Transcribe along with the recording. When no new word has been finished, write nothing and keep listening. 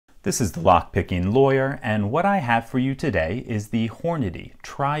This is the lockpicking lawyer, and what I have for you today is the Hornady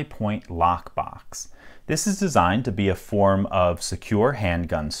TriPoint lockbox. This is designed to be a form of secure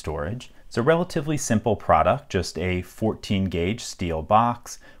handgun storage. It's a relatively simple product, just a 14-gauge steel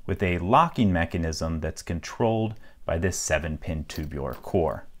box with a locking mechanism that's controlled by this 7-pin tubular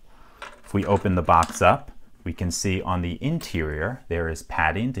core. If we open the box up, we can see on the interior there is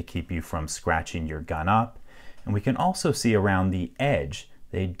padding to keep you from scratching your gun up, and we can also see around the edge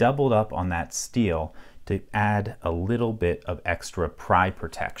they doubled up on that steel to add a little bit of extra pry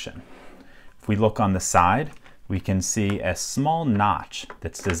protection. If we look on the side, we can see a small notch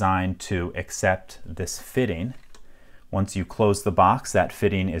that's designed to accept this fitting. Once you close the box, that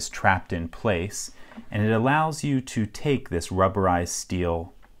fitting is trapped in place, and it allows you to take this rubberized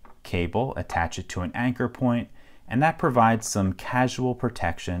steel cable, attach it to an anchor point, and that provides some casual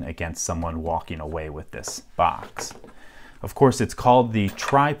protection against someone walking away with this box. Of course, it's called the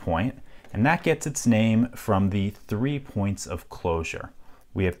TriPoint, and that gets its name from the 3 points of closure.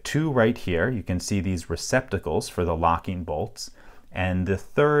 We have two right here. You can see these receptacles for the locking bolts, and the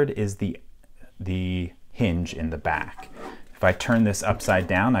third is the hinge in the back. If I turn this upside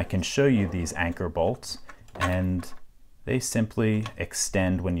down, I can show you these anchor bolts, and they simply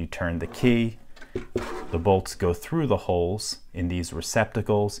extend when you turn the key. The bolts go through the holes in these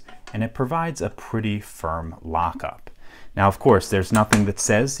receptacles, and it provides a pretty firm lockup. Now, of course, there's nothing that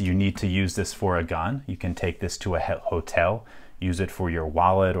says you need to use this for a gun. You can take this to a hotel, use it for your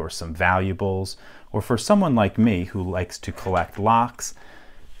wallet or some valuables, or for someone like me who likes to collect locks.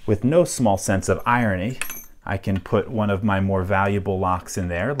 With no small sense of irony, I can put one of my more valuable locks in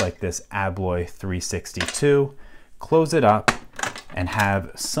there, like this Abloy 362, close it up, and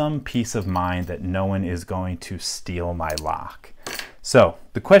have some peace of mind that no one is going to steal my lock. So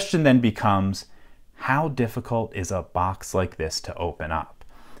the question then becomes, how difficult is a box like this to open up?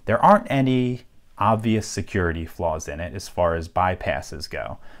 There aren't any obvious security flaws in it as far as bypasses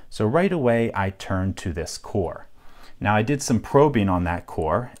go. So right away I turned to this core. Now I did some probing on that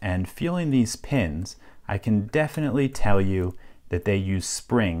core, and feeling these pins, I can definitely tell you that they use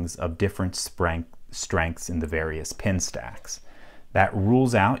springs of different strengths in the various pin stacks. That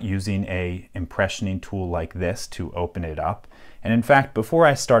rules out using a impressioning tool like this to open it up. And in fact, before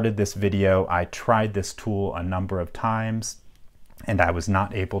I started this video, I tried this tool a number of times and I was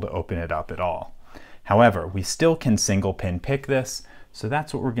not able to open it up at all. However, we still can single pin pick this, so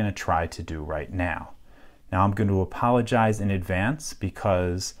that's what we're going to try to do right now. Now I'm going to apologize in advance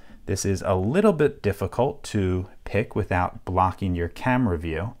because this is a little bit difficult to pick without blocking your camera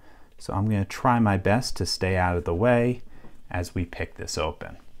view. So I'm going to try my best to stay out of the way as we pick this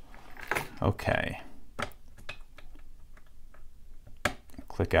open. Okay.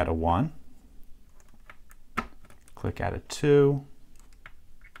 Click out a 1, click out a 2,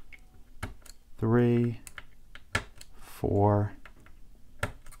 3, 4,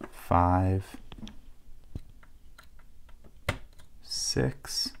 5,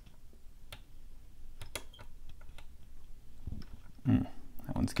 6. That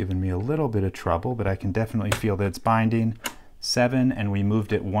one's given me a little bit of trouble, but I can definitely feel that it's binding. 7, and we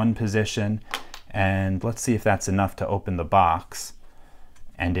moved it one position, and let's see if that's enough to open the box.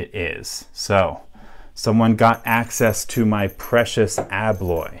 And it is. So someone got access to my precious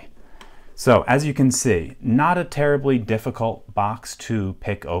Abloy. So as you can see, not a terribly difficult box to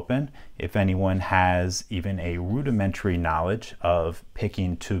pick open if anyone has even a rudimentary knowledge of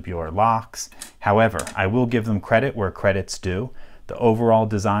picking tubular locks. However, I will give them credit where credit's due. The overall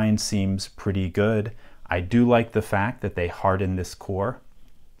design seems pretty good. I do like the fact that they harden this core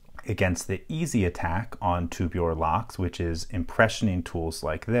against the easy attack on tubular locks, which is impressioning tools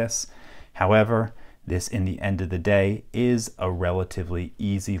like this. However, this in the end of the day is a relatively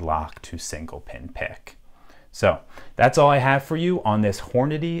easy lock to single pin pick. So that's all I have for you on this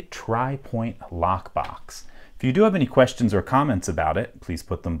Hornady TriPoint lockbox. If you do have any questions or comments about it, please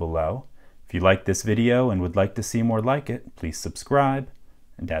put them below. If you liked this video and would like to see more like it, please subscribe.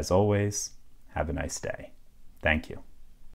 And as always, have a nice day. Thank you.